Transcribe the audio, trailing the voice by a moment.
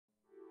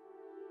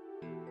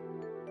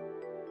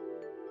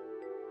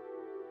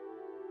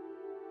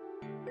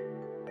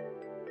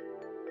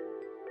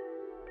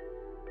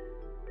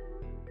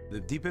The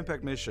Deep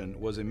Impact mission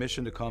was a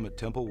mission to Comet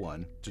Tempel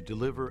 1 to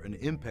deliver an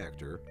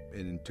impactor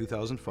in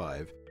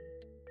 2005.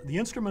 The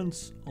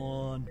instruments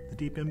on the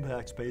Deep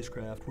Impact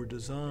spacecraft were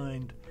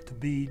designed to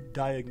be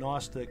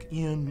diagnostic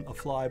in a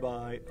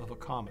flyby of a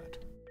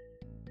comet.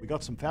 We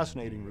got some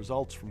fascinating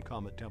results from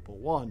Comet Tempel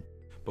 1.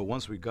 But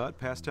once we got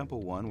past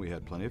Tempel 1, we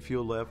had plenty of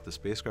fuel left, the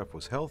spacecraft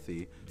was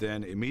healthy,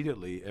 then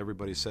immediately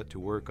everybody set to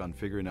work on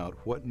figuring out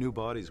what new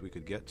bodies we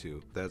could get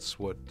to. That's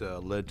what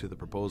led to the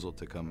proposal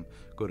to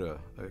go to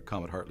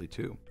Comet Hartley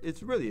 2.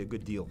 It's really a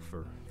good deal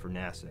for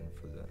NASA and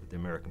for the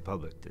American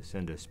public to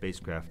send a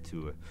spacecraft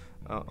to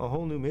a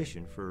whole new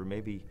mission for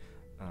maybe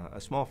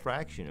a small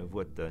fraction of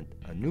what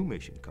a new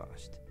mission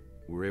cost.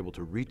 We were able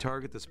to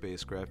retarget the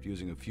spacecraft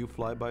using a few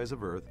flybys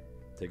of Earth,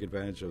 take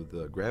advantage of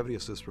the gravity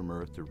assist from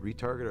Earth to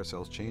retarget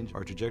ourselves, change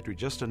our trajectory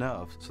just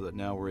enough so that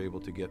now we're able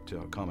to get to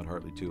Comet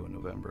Hartley 2 in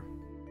November.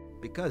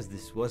 Because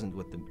this wasn't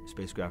what the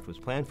spacecraft was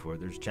planned for,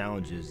 there's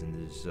challenges and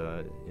there's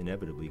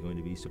inevitably going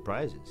to be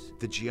surprises.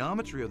 The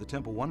geometry of the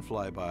Tempel 1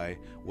 flyby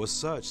was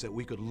such that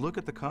we could look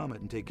at the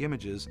comet and take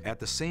images at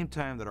the same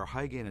time that our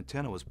high-gain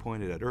antenna was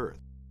pointed at Earth.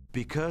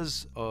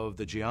 Because of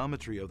the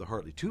geometry of the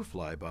Hartley 2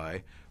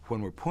 flyby,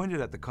 when we're pointed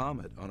at the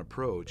comet on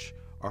approach,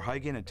 our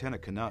high-gain antenna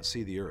cannot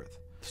see the Earth.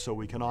 So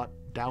we cannot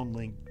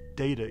downlink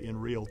data in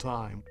real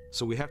time.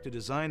 So we have to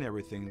design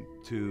everything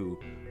to,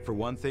 for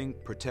one thing,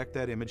 protect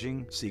that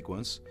imaging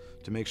sequence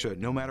to make sure that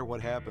no matter what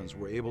happens,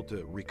 we're able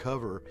to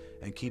recover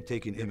and keep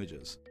taking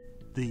images.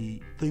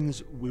 The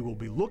things we will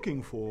be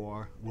looking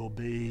for will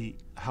be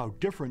how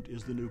different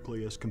is the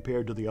nucleus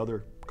compared to the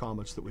other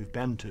comets that we've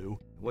been to.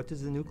 What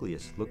does the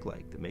nucleus look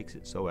like that makes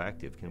it so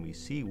active? Can we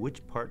see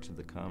which parts of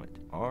the comet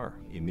are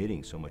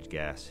emitting so much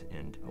gas?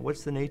 And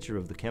what's the nature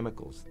of the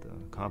chemicals, the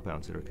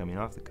compounds that are coming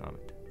off the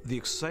comet? The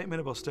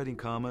excitement about studying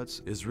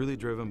comets is really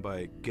driven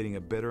by getting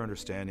a better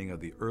understanding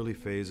of the early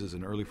phases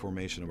and early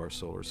formation of our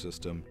solar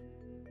system.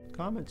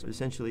 Comets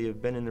essentially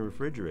have been in the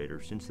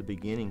refrigerator since the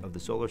beginning of the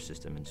solar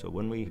system, and so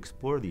when we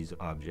explore these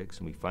objects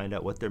and we find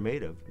out what they're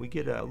made of, we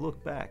get a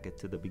look back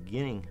to the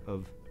beginning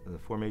of the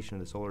formation of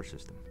the solar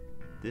system.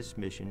 This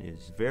mission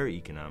is very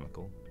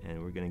economical,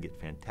 and we're going to get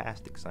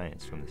fantastic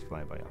science from this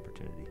flyby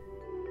opportunity.